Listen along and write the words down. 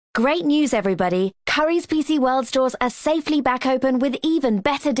Great news, everybody. Currys PC World stores are safely back open with even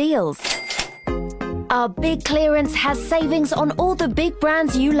better deals. Our big clearance has savings on all the big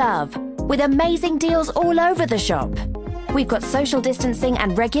brands you love, with amazing deals all over the shop. We've got social distancing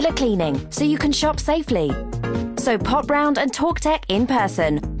and regular cleaning, so you can shop safely. So pop round and talk tech in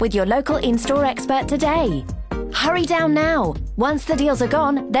person with your local in-store expert today. Hurry down now. Once the deals are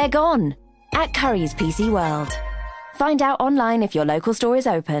gone, they're gone. At Currys PC World. Find out online if your local store is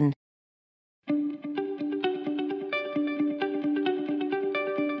open.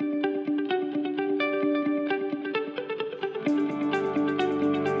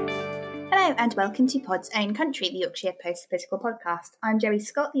 Hello and welcome to Pod's Own Country, the Yorkshire Post political podcast. I'm Joey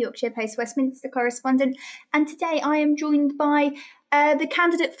Scott, the Yorkshire Post Westminster correspondent, and today I am joined by the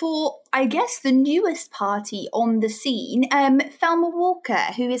candidate for, I guess, the newest party on the scene, Thelma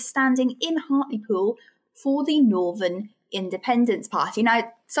Walker, who is standing in Hartlepool for the Northern Independence Party.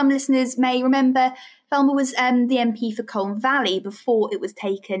 Now, some listeners may remember Thelma was the MP for Colne Valley before it was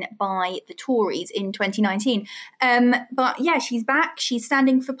taken by the Tories in 2019. But yeah, she's back. She's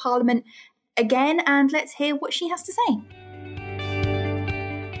standing for Parliament again, and let's hear what she has to say.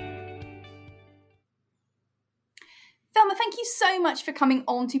 Thelma, thank you so much for coming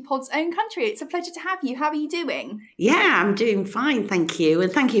on to Pod's Own Country. It's a pleasure to have you. How are you doing? Yeah, I'm doing fine, thank you.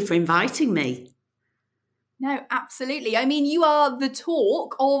 And thank you for inviting me. No, absolutely. I mean, you are the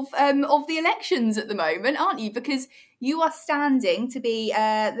talk of the elections at the moment, aren't you? Because you are standing to be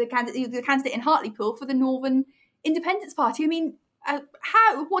the candidate in Hartlepool for the Northern Independence Party. I mean,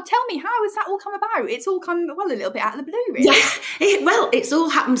 tell me, how has that all come about? It's all come, a little bit out of the blue, really. Yeah, it's all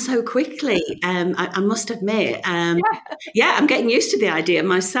happened so quickly, I must admit. I'm getting used to the idea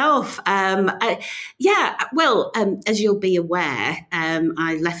myself. As you'll be aware,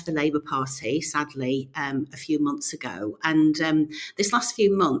 I left the Labour Party, sadly, a few months ago. And this last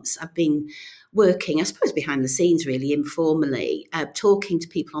few months, I've been working, I suppose, behind the scenes, really informally, talking to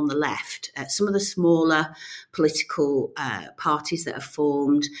people on the left, some of the smaller political parties that are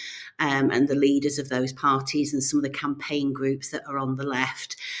formed, and the leaders of those parties, and some of the campaign groups that are on the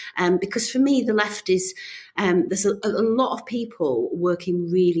left. Because for me, the left is, there's a lot of people working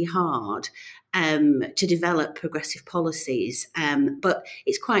really hard to develop progressive policies, but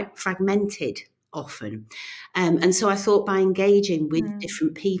it's quite fragmented often. And so I thought by engaging with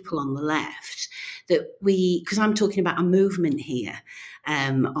different people on the left that because I'm talking about a movement here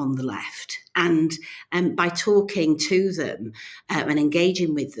on the left, and by talking to them and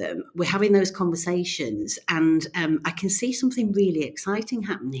engaging with them, we're having those conversations, and I can see something really exciting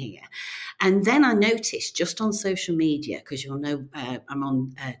happen here. And then I noticed just on social media, because you'll know I'm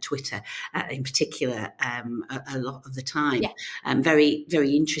on Twitter in particular a lot of the time. Yeah. I'm very,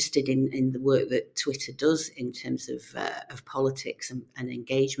 very interested in the work that Twitter does in terms of politics and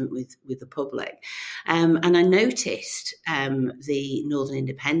engagement with the public. And I noticed the Northern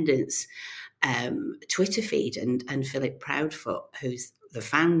Independence Twitter feed and Philip Proudfoot, who's the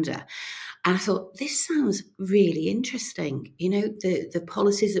founder. And I thought, this sounds really interesting. You know, the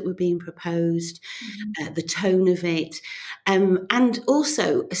policies that were being proposed, the tone of it, and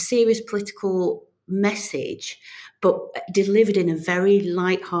also a serious political message, but delivered in a very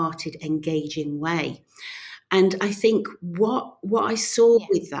light-hearted, engaging way. And I think what I saw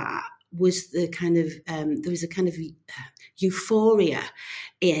with that was the kind of, there was a kind of euphoria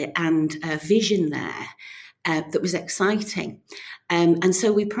and vision there that was exciting. And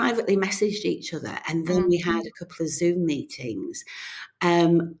so we privately messaged each other, and then we had a couple of Zoom meetings.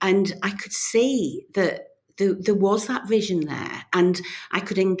 And I could see that there was that vision there, and I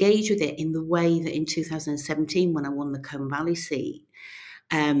could engage with it in the way that in 2017, when I won the Colne Valley seat,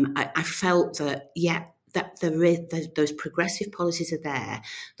 I felt that, that those progressive policies are there.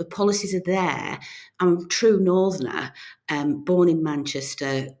 The policies are there. I'm a true Northerner, born in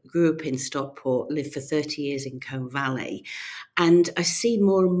Manchester, grew up in Stockport, lived for 30 years in Colne Valley. And I see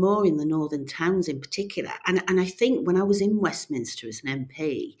more and more in the northern towns in particular. And I think when I was in Westminster as an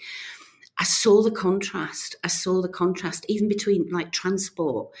MP, I saw the contrast even between like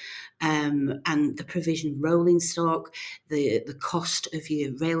transport and the provision of rolling stock, the cost of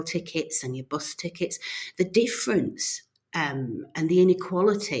your rail tickets and your bus tickets, the difference and the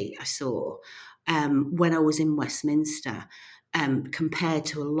inequality I saw when I was in Westminster compared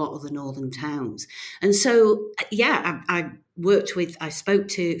to a lot of the northern towns. And so, I spoke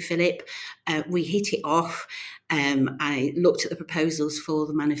to Philip, we hit it off. I looked at the proposals for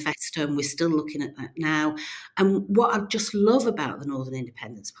the manifesto, and we're still looking at that now. And what I just love about the Northern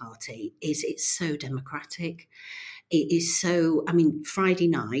Independence Party is it's so democratic. It is so, Friday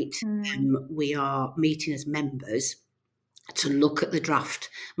night, we are meeting as members to look at the draft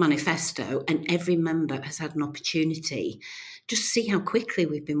manifesto, and every member has had an opportunity just see how quickly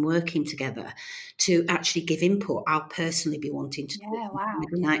we've been working together to actually give input. I'll personally be wanting to talk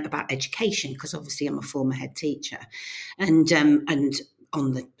every night about education, because obviously I'm a former head teacher, and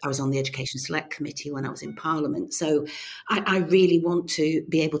I was on the Education Select Committee when I was in Parliament. So I really want to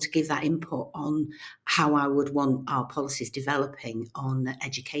be able to give that input on how I would want our policies developing on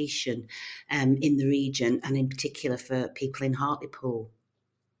education in the region, and in particular for people in Hartlepool.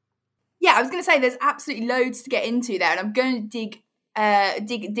 Yeah, I was going to say there's absolutely loads to get into there, and I'm going to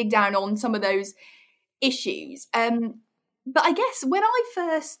dig down on some of those issues. But I guess when I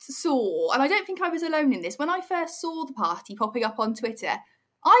first saw, and I don't think I was alone in this, when I first saw the party popping up on Twitter,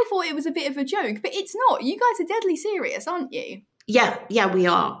 I thought it was a bit of a joke, but it's not. You guys are deadly serious, aren't you? Yeah, we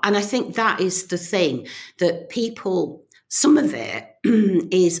are. And I think that is the thing, that people, some of it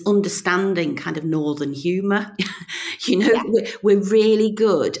is understanding kind of northern humour. We're really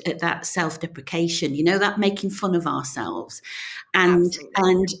good at that self-deprecation, that making fun of ourselves. And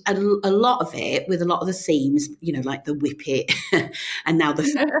a lot of it, with a lot of the themes, like the whippet and now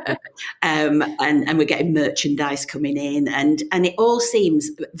the and we're getting merchandise coming in, and it all seems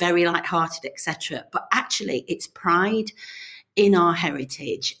very light-hearted, etc. But actually it's pride in our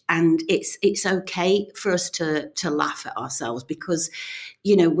heritage, and it's okay for us to laugh at ourselves, because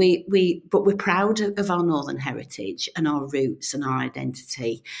but we're proud of our northern heritage and our roots and our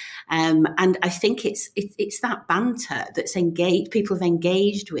identity, and I think it's that banter that's people have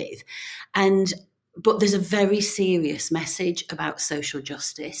engaged with, but there's a very serious message about social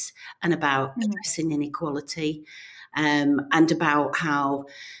justice and about addressing inequality, and about how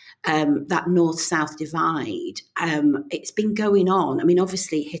that north-south divide, it's been going on. I mean,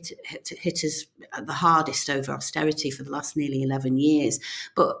 obviously hit us the hardest over austerity for the last nearly 11 years,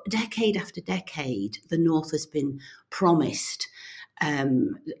 but decade after decade, the north has been promised,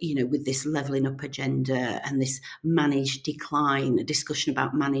 with this levelling up agenda and this managed decline, a discussion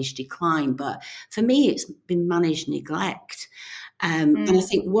about managed decline. But for me, it's been managed neglect. And I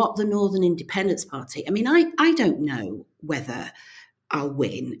think what the Northern Independence Party, I mean, I don't know whether I'll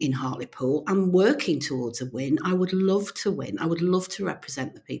win in Hartlepool. I'm working towards a win. I would love to win. I would love to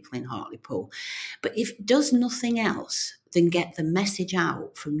represent the people in Hartlepool. But if it does nothing else than get the message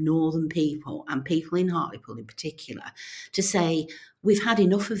out from northern people, and people in Hartlepool in particular, to say, we've had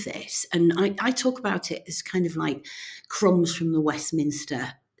enough of this. And I talk about it as kind of like crumbs from the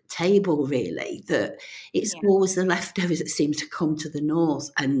Westminster table, really, that it's always the leftovers that seem to come to the north,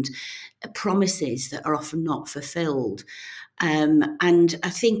 and promises that are often not fulfilled. And I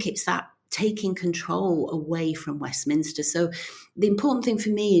think it's that taking control away from Westminster. So the important thing for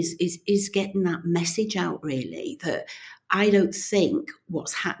me is getting that message out, really, that I don't think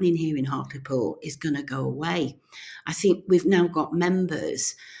what's happening here in Hartlepool is going to go away. I think we've now got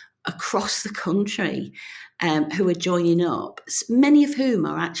members across the country who are joining up, many of whom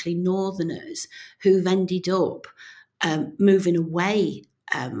are actually northerners who've ended up moving away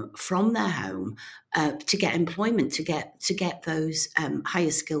from their home to get employment, to get those higher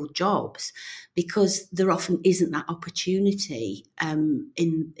skilled jobs, because there often isn't that opportunity in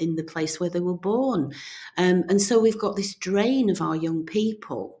the place where they were born, and so we've got this drain of our young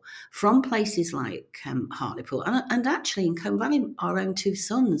people from places like Hartlepool, and actually in Combe Valley, our own two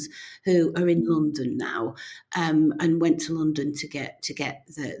sons who are in London now, and went to London to get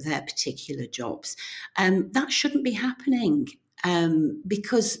their particular jobs. That shouldn't be happening.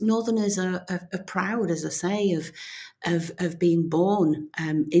 Because Northerners are proud, as I say, of being born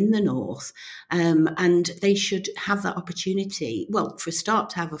in the north, and they should have that opportunity. Well, for a start,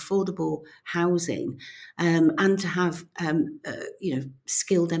 to have affordable housing, and to have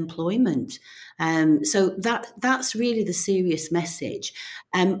skilled employment. So that's really the serious message.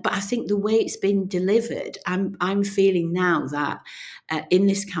 But I think the way it's been delivered, I'm feeling now that in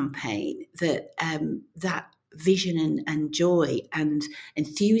this campaign that vision and joy and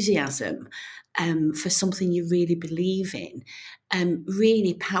enthusiasm for something you really believe in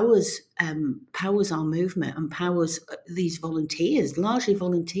really powers our movement, and powers these volunteers, largely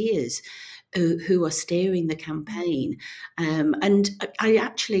volunteers who are steering the campaign. And I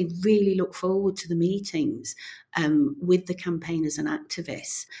actually really look forward to the meetings with the campaigners and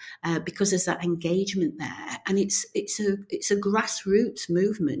activists, because there's that engagement there, and it's a grassroots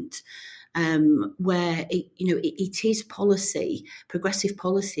movement. Where it is policy, progressive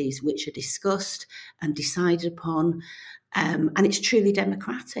policies, which are discussed and decided upon, and it's truly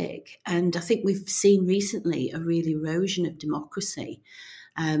democratic. And I think we've seen recently a real erosion of democracy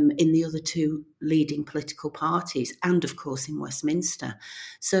in the other two leading political parties, and of course in Westminster.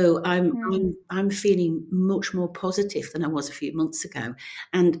 So I'm feeling much more positive than I was a few months ago,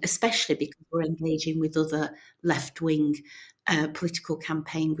 and especially because we're engaging with other left-wing political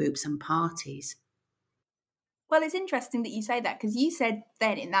campaign groups and parties. Well, it's interesting that you say that, because you said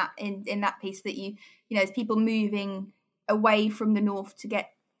then in that piece that you know, as people moving away from the north to get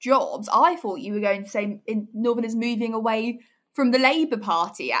jobs, I thought you were going to say in Northerners moving away from the Labour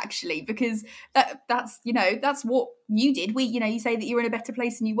Party, actually, because that's what you did. You say that you're in a better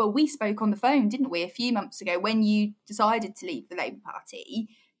place than you were. We spoke on the phone, didn't we, a few months ago when you decided to leave the Labour Party,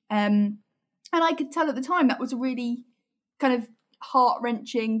 and I could tell at the time that was a really kind of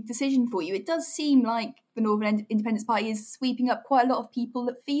heart-wrenching decision for you. It does seem like the Northern Independence Party is sweeping up quite a lot of people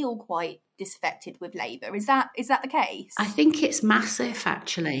that feel quite disaffected with Labour. Is that the case? I think it's massive,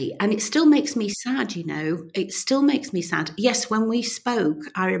 actually, and it still makes me sad. It still makes me sad. Yes, when we spoke,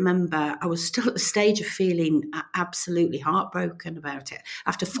 I remember I was still at the stage of feeling absolutely heartbroken about it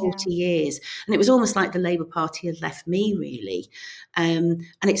after 40 years, and it was almost like the Labour Party had left me, really. And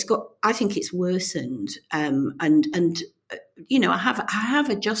I think it's worsened, and I have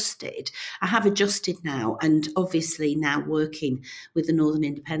adjusted. I have adjusted now, and obviously now working with the Northern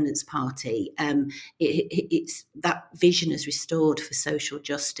Independence Party, it's that vision is restored for social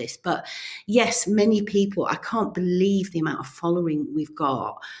justice. But yes, many people, I can't believe the amount of following we've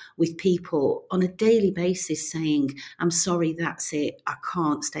got with people on a daily basis saying, "I'm sorry, that's it. I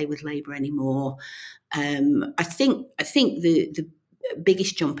can't stay with Labour anymore." I think the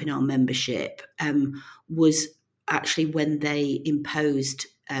biggest jump in our membership was actually when they imposed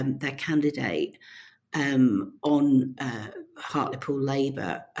their candidate on Hartlepool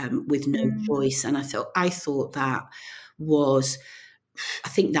Labour with no choice, and I thought that was. I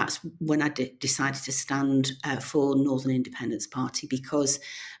think that's when I decided to stand for Northern Independence Party, because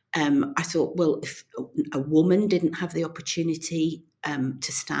I thought, well, if a woman didn't have the opportunity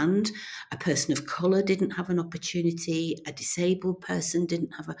to stand, a person of colour didn't have an opportunity, a disabled person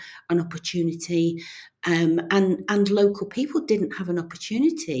didn't have an opportunity, and local people didn't have an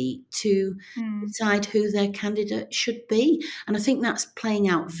opportunity to decide who their candidate should be. And I think that's playing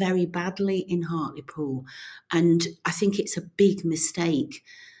out very badly in Hartlepool. And I think it's a big mistake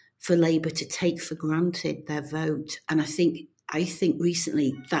for Labour to take for granted their vote. And I think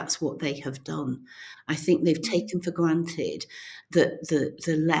recently that's what they have done. I think they've taken for granted that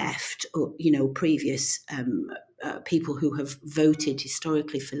the left, or previous people who have voted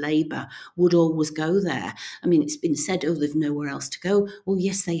historically for Labour would always go there. I mean, it's been said, oh, they've nowhere else to go. Well,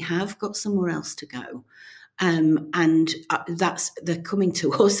 yes, they have got somewhere else to go. And they're coming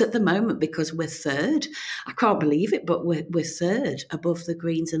to us at the moment because we're third. I can't believe it, but we're third above the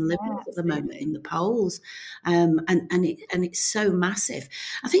Greens and Liberals at the moment in the polls, and it's so massive.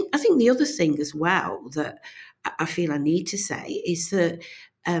 I think the other thing as well that I feel I need to say is that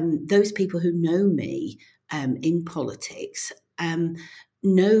those people who know me in politics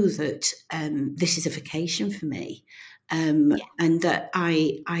know that this is a vocation for me, and that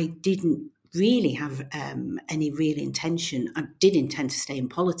I didn't really have any real intention. I did intend to stay in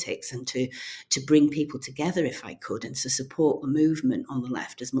politics and to bring people together if I could, and to support the movement on the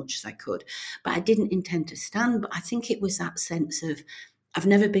left as much as I could. But I didn't intend to stand. But I think it was that sense of, I've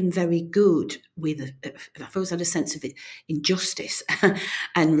never been very good with, I've always had a sense of injustice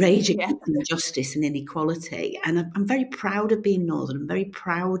and rage against injustice and inequality. And I'm very proud of being Northern. I'm very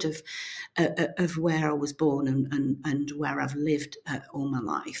proud of where I was born and where I've lived all my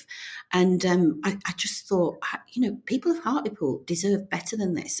life. And I just thought, people of Hartlepool deserve better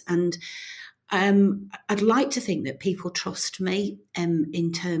than this. And I'd like to think that people trust me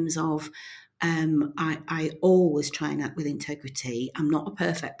in terms of, I always try and act with integrity. I'm not a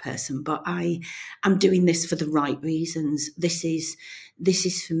perfect person, but I'm doing this for the right reasons. This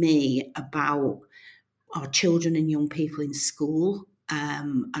is for me about our children and young people in school,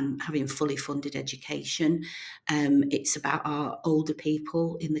 and having fully funded education. It's about our older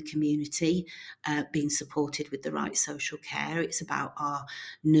people in the community being supported with the right social care. It's about our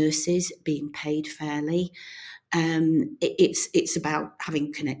nurses being paid fairly. It's about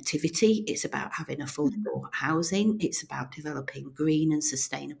having connectivity. It's about having affordable housing. It's about developing green and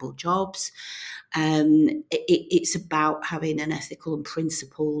sustainable jobs. It's about having an ethical and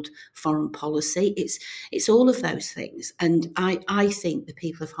principled foreign policy. It's all of those things. And I think the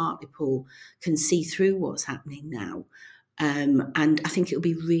people of Hartlepool can see through what's happening now. And I think it'll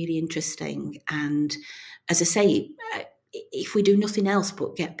be really interesting. And as I say, if we do nothing else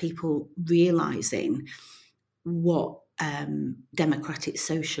but get people realising what democratic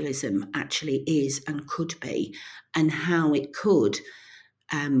socialism actually is and could be, and how it could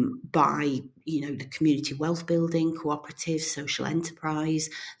by, the community wealth building, cooperatives, social enterprise,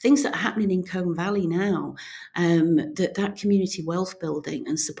 things that are happening in Colne Valley now, that community wealth building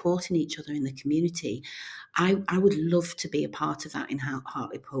and supporting each other in the community. I would love to be a part of that in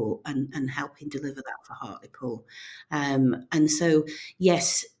Hartlepool and helping deliver that for Hartlepool. And so,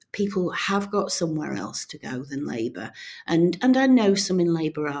 yes, people have got somewhere else to go than Labour. And I know some in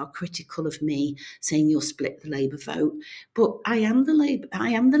Labour are critical of me saying you'll split the Labour vote, but I am the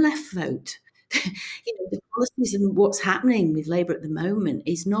left vote. The policies and what's happening with Labour at the moment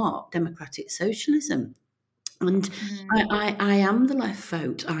is not democratic socialism. And I am the left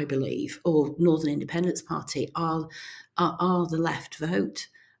vote, I believe, or Northern Independence Party are the left vote.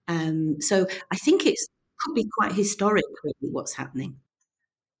 So I think it could be quite historic, really, what's happening.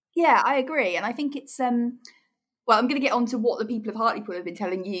 Yeah, I agree. And I think it's, I'm going to get on to what the people of Hartlepool have been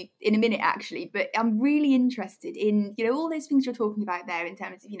telling you in a minute, actually. But I'm really interested in, all those things you're talking about there in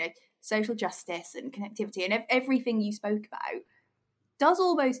terms of, social justice and connectivity and everything you spoke about does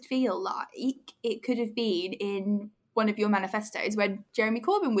almost feel like it could have been in one of your manifestos when Jeremy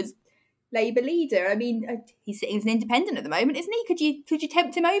Corbyn was Labour leader. I mean, he's sitting as an independent at the moment, isn't he? Could you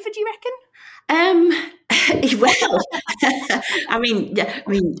tempt him over, do you reckon? Well,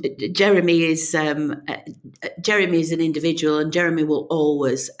 Jeremy is an individual, and Jeremy will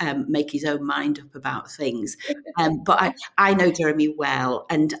always make his own mind up about things. But I know Jeremy well,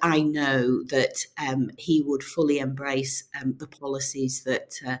 and I know that he would fully embrace the policies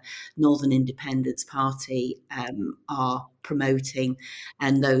that Northern Independence Party are promoting,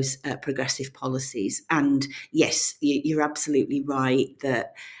 and those progressive policies. And yes, you're absolutely right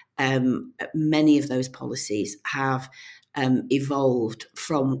that many of those policies have evolved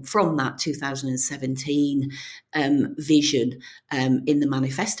from that 2017 vision in the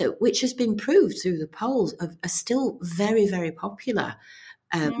manifesto, which has been proved through the polls are still very, very popular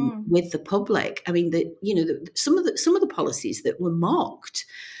with the public. I mean, some of the policies that were mocked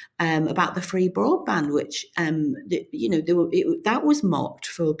about the free broadband, which that was mocked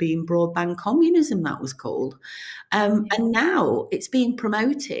for being broadband communism, that was called, and now it's being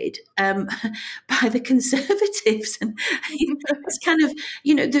promoted by the Conservatives, and it's kind of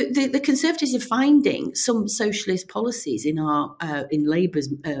the Conservatives are finding some socialist policies in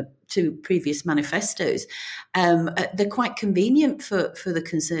Labour's two previous manifestos. They're quite convenient for the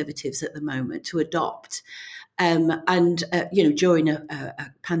Conservatives at the moment to adopt. During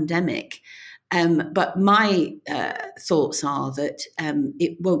a pandemic. But my thoughts are that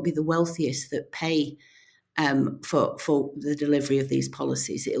it won't be the wealthiest that pay for the delivery of these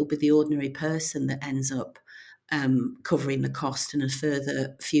policies. It'll be the ordinary person that ends up covering the cost and a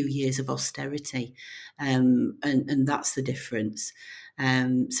further few years of austerity. And that's the difference.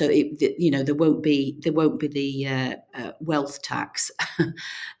 So there won't be the wealth tax.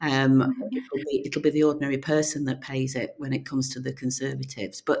 It'll be the ordinary person that pays it when it comes to the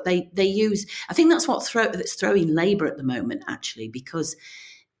Conservatives. But they use. I think that's that's throwing Labour at the moment, actually, because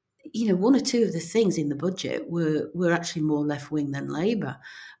one or two of the things in the budget were actually more left wing than Labour,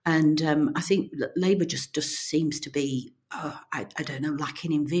 and I think Labour just seems to be I don't know,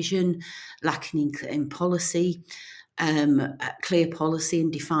 lacking in vision, lacking in policy. Clear policy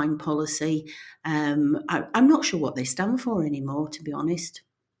and defined policy. I'm not sure what they stand for anymore, to be honest.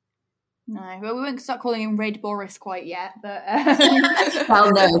 No, well, we won't start calling him Red Boris quite yet, but...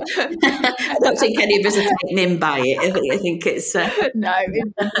 Well, no. I don't think any of us are taken in by it. I think it's... No,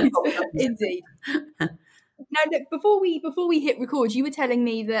 indeed. Now, look, before we hit record, you were telling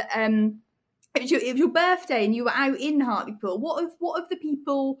me that it was your birthday and you were out in Hartlepool. What have the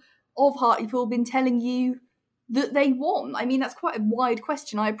people of Hartlepool been telling you that they want? I mean, that's quite a wide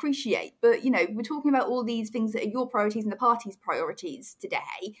question, I appreciate. But, we're talking about all these things that are your priorities and the party's priorities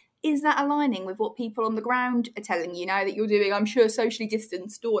today. Is that aligning with what people on the ground are telling you now that you're doing, I'm sure, socially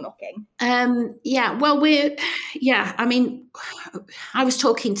distanced door knocking? I mean, I was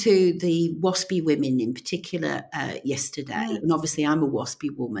talking to the WASPy women in particular yesterday, and obviously I'm a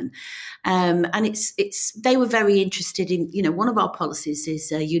WASPy woman. And they were very interested in, one of our policies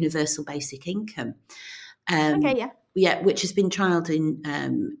is universal basic income. Which has been trialled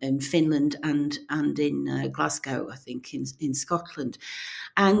in Finland and in Glasgow, I think, in Scotland.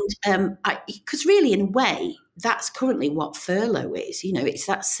 And because really, in a way, that's currently what furlough is. It's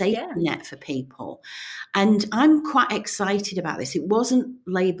that safety net for people. And I'm quite excited about this. It wasn't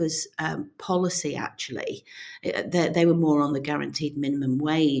Labour's policy, actually. They were more on the guaranteed minimum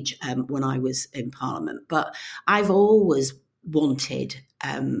wage when I was in Parliament. But I've always wanted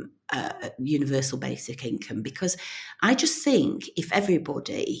universal basic income, because I just think if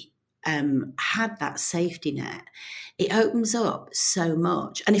everybody had that safety net, it opens up so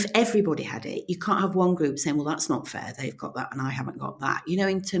much. And if everybody had it, you can't have one group saying, well, that's not fair, they've got that and I haven't got that,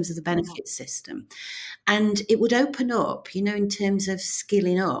 in terms of the benefit system. And it would open up, in terms of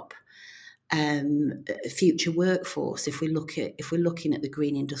skilling up future workforce. If we're looking at the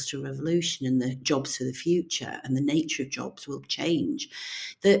green industrial revolution and the jobs for the future, and the nature of jobs will change,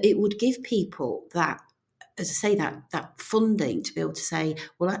 that it would give people that, as I say, that funding to be able to say,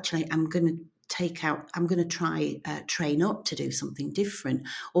 well, actually, I'm going to try train up to do something different,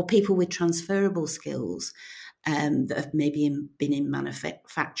 or people with transferable skills that have maybe been in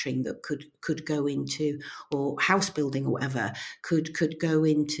manufacturing that could go into, or house building or whatever, could go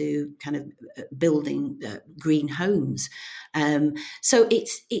into kind of building green homes. So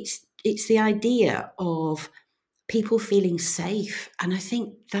it's the idea of people feeling safe. And I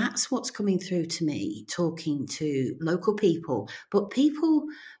think that's what's coming through to me, talking to local people, but people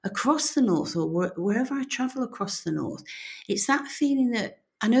across the north, or wherever I travel across the north. It's that feeling that,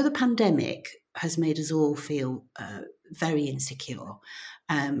 I know the pandemic has made us all feel very insecure.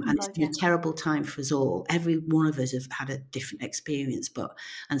 And it's been a terrible time for us all. Every one of us have had a different experience,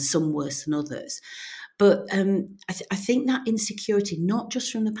 and some worse than others. But I think that insecurity, not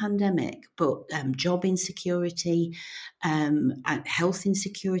just from the pandemic, but job insecurity, and health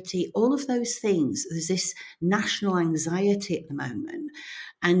insecurity, all of those things, there's this national anxiety at the moment.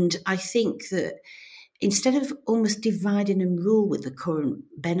 And I think that instead of almost dividing and rule with the current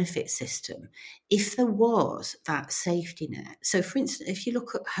benefit system, if there was that safety net. So, for instance, if you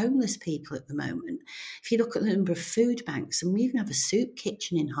look at homeless people at the moment, if you look at the number of food banks, and we even have a soup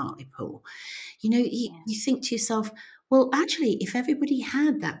kitchen in Hartlepool, you think to yourself, well, actually, if everybody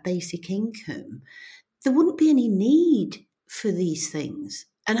had that basic income, there wouldn't be any need for these things.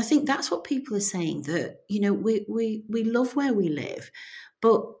 And I think that's what people are saying, that, we love where we live,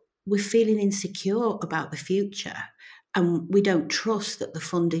 but we're feeling insecure about the future, and we don't trust that the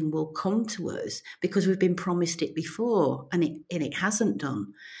funding will come to us because we've been promised it before, and it hasn't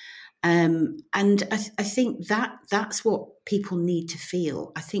done. And I think that's what people need to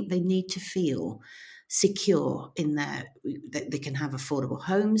feel. I think they need to feel secure in that they can have affordable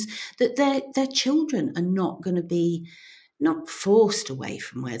homes, that their children are not going to be not forced away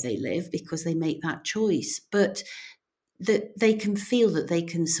from where they live because they make that choice, but that they can feel that they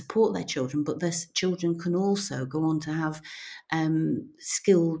can support their children, but their children can also go on to have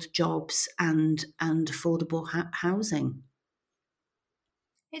skilled jobs and affordable housing.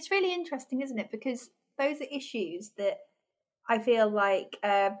 It's really interesting, isn't it? Because those are issues that I feel like,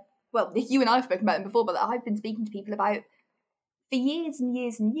 you and I have spoken about them before, but that I've been speaking to people about for years and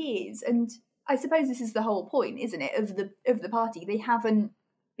years and years. And I suppose this is the whole point, isn't it, of the party? They haven't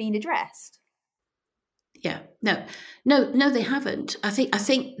been addressed. Yeah, no, they haven't. I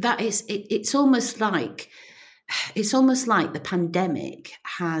think that is it. It's almost like the pandemic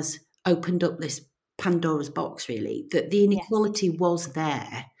has opened up this Pandora's box, really, that the inequality was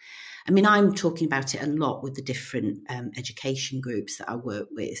there. I mean, I'm talking about it a lot with the different education groups that I work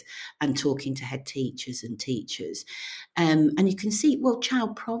with, and talking to head teachers and teachers. And you can see,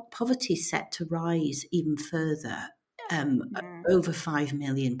 child poverty is set to rise even further, over 5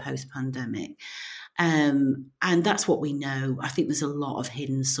 million post-pandemic. And that's what we know. I think there's a lot of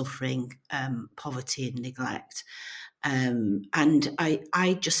hidden suffering, poverty and neglect. And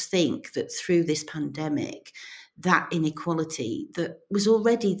I just think that through this pandemic, that inequality that was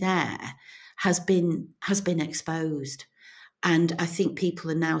already there has been exposed. And I think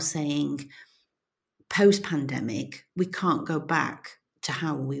people are now saying, post-pandemic, we can't go back to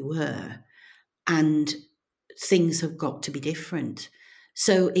how we were, and things have got to be different.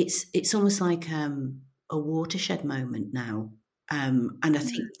 So it's almost like a watershed moment now. And I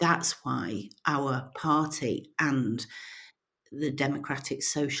think that's why our party and the Democratic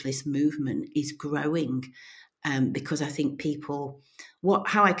Socialist movement is growing, because I think people,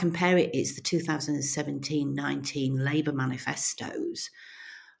 how I compare it is the 2017-19 Labour manifestos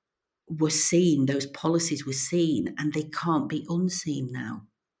were seen, those policies were seen, and they can't be unseen now.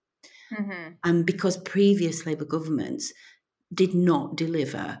 Mm-hmm. And because previous Labour governments did not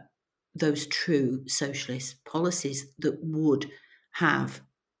deliver those true socialist policies that would have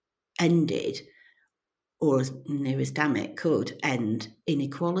ended, or as near as damn it could end,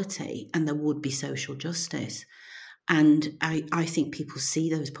 inequality, and there would be social justice. And I think people see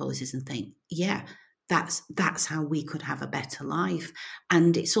those policies and think, yeah, that's how we could have a better life.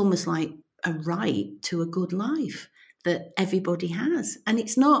 And it's almost like a right to a good life that everybody has. And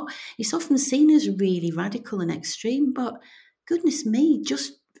it's often seen as really radical and extreme, but goodness me,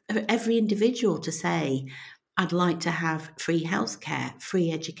 just every individual to say, I'd like to have free healthcare,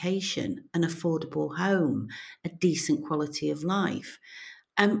 free education, an affordable home, a decent quality of life.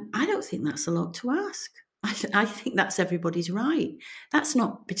 I don't think that's a lot to ask. I think that's everybody's right. That's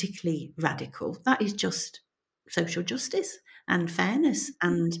not particularly radical. That is just social justice and fairness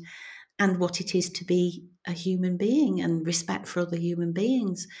and what it is to be a human being and respect for other human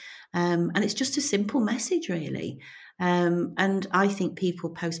beings. And it's just a simple message, really. And I think people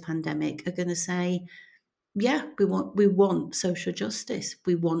post-pandemic are going to say, yeah, we want social justice.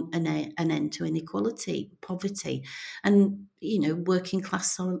 We want an end to inequality, poverty, and working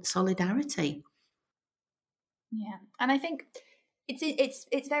class solidarity. Yeah, and I think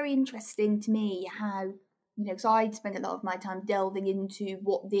it's very interesting to me how, because I spend a lot of my time delving into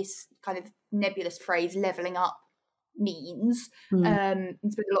what this kind of nebulous phrase "levelling up" means, and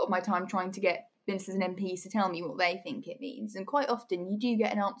spend a lot of my time trying to get ministers and MPs to tell me what they think it means. And quite often, you do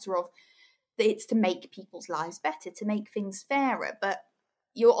get an answer of that it's to make people's lives better, to make things fairer. But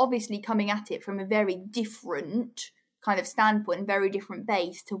you're obviously coming at it from a very different kind of standpoint, very different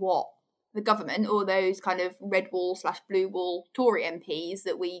base to what the government or those kind of red wall / blue wall Tory MPs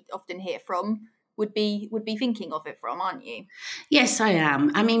that we often hear from would be thinking of it from, aren't you? Yes, I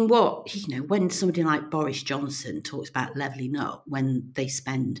am. I mean, when somebody like Boris Johnson talks about levelling up, when they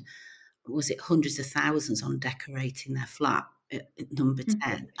spend, was it hundreds of thousands on decorating their flat at number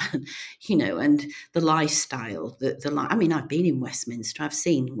 10, and the lifestyle, I mean, I've been in Westminster, I've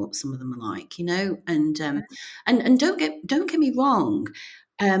seen what some of them are like, and don't get me wrong.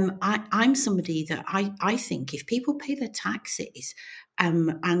 I'm somebody that I think if people pay their taxes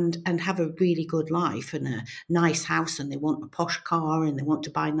and have a really good life and a nice house and they want a posh car and they want to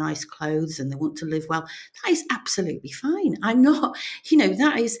buy nice clothes and they want to live well, that is absolutely fine. I'm not,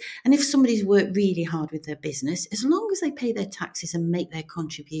 that is, and if somebody's worked really hard with their business, as long as they pay their taxes and make their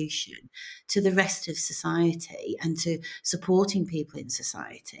contribution to the rest of society and to supporting people in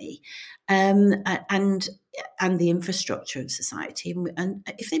society, and the infrastructure of society, and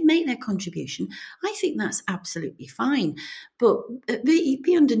if they make their contribution, I think that's absolutely fine. But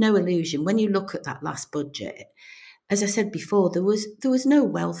be under no illusion when you look at that last budget. As I said before, there was no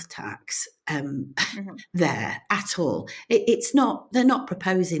wealth tax there at all. It's not. They're not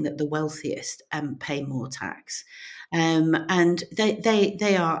proposing that the wealthiest pay more tax, and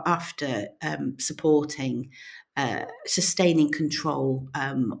they are after supporting. Sustaining control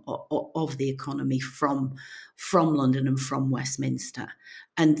of the economy from London and from Westminster,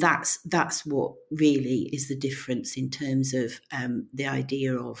 and that's what really is the difference in terms of the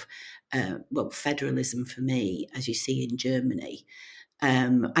idea of federalism for me, as you see in Germany.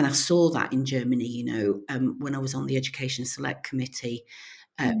 And I saw that in Germany, when I was on the Education Select Committee.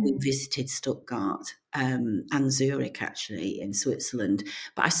 We visited Stuttgart and Zurich, actually, in Switzerland.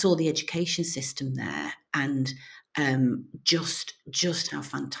 But I saw the education system there and just how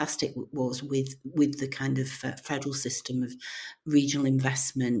fantastic it was with the kind of federal system of regional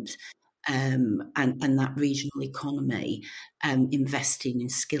investment and that regional economy, investing in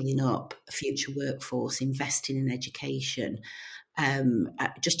skilling up a future workforce, investing in education.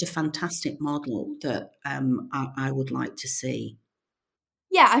 Just a fantastic model that I would like to see.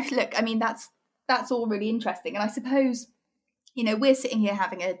 Yeah, look, I mean, that's all really interesting. And I suppose, we're sitting here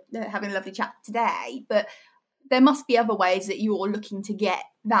having a lovely chat today, but there must be other ways that you're looking to get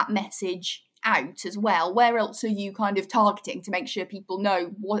that message out as well. Where else are you kind of targeting to make sure people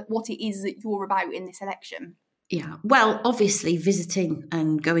know what it is that you're about in this election? Yeah, well, obviously visiting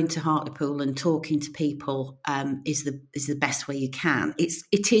and going to Hartlepool and talking to people is the best way you can.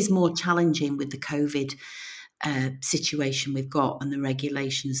 It is more challenging with the COVID situation we've got and the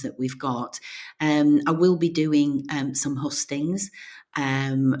regulations that we've got. I will be doing some hustings.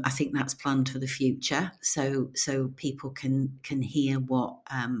 I think that's planned for the future, so people can hear what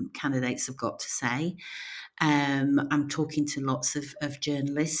candidates have got to say. I'm talking to lots of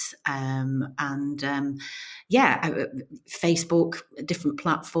journalists and Facebook, different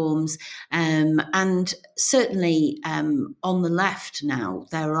platforms, and certainly on the left now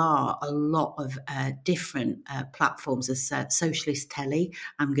there are a lot of different platforms. As Socialist Telly,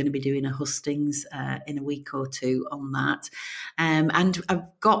 I'm going to be doing a hustings in a week or two on that, and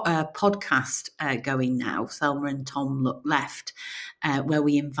I've got a podcast going now, Thelma and Tom Look Left, where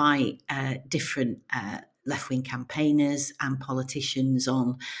we invite different left-wing campaigners and politicians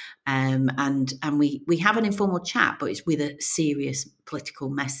on, and we have an informal chat, but it's with a serious political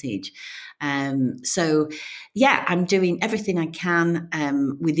message. So yeah, I'm doing everything I can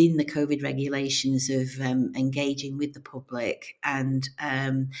within the COVID regulations of engaging with the public, and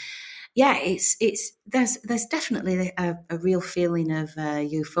there's definitely a real feeling of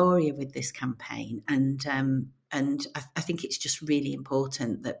euphoria with this campaign, and I think it's just really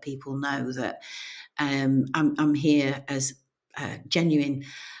important that people know that I'm here as a genuine,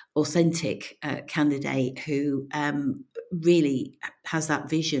 authentic candidate who really has that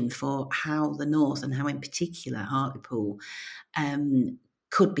vision for how the North, and how in particular Hartlepool,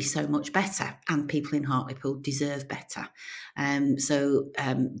 could be so much better, and people in Hartlepool deserve better. So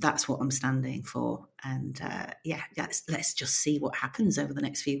that's what I'm standing for. And let's just see what happens over the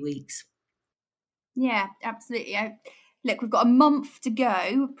next few weeks. Yeah, absolutely. Look, we've got a month to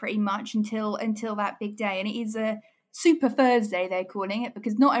go, pretty much, until that big day, and it is a Super Thursday, they're calling it,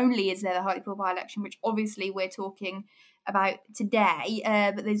 because not only is there the Hartlepool by-election, which obviously we're talking about today,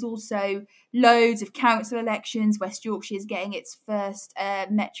 but there's also loads of council elections. West Yorkshire is getting its first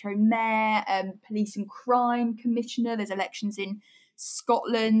Metro Mayor, Police and Crime Commissioner. There's elections in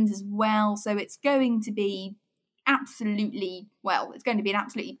Scotland as well, so it's going to be an absolutely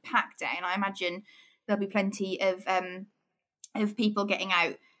packed day, and I imagine there'll be plenty of people getting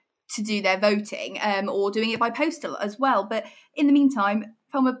out to do their voting, or doing it by postal as well. But in the meantime,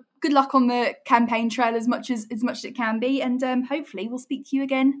 Felma, good luck on the campaign trail as much as it can be, and hopefully we'll speak to you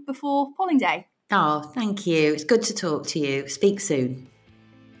again before polling day. Oh, thank you. It's good to talk to you. Speak soon.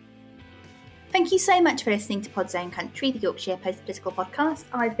 Thank you so much for listening to Pod's Own Country, the Yorkshire Post political podcast.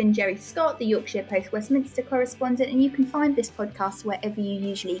 I've been Jerry Scott, the Yorkshire Post Westminster correspondent, and you can find this podcast wherever you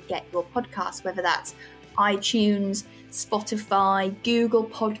usually get your podcasts, whether that's iTunes, Spotify, Google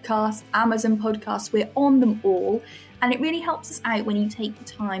Podcasts, Amazon Podcasts. We're on them all, and it really helps us out when you take the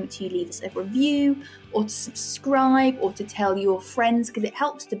time to leave us a review, or to subscribe, or to tell your friends, because it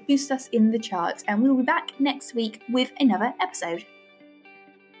helps to boost us in the charts. And we'll be back next week with another episode.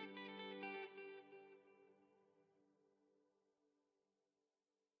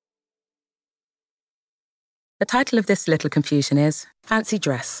 The title of this little confusion is Fancy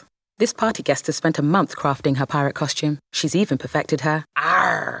Dress. This party guest has spent a month crafting her pirate costume. She's even perfected her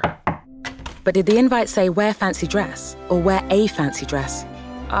Arr! But did the invite say wear fancy dress or wear a fancy dress?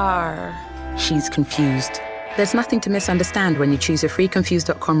 Arr! She's confused. There's nothing to misunderstand when you choose a free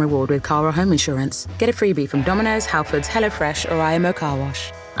Confused.com reward with car or home insurance. Get a freebie from Domino's, Halfords, HelloFresh, or IMO Car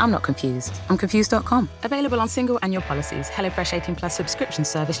Wash. I'm not confused. I'm Confused.com. Available on single annual policies. HelloFresh 18+ subscription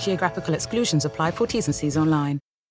service. Geographical exclusions apply. For T's and C's online.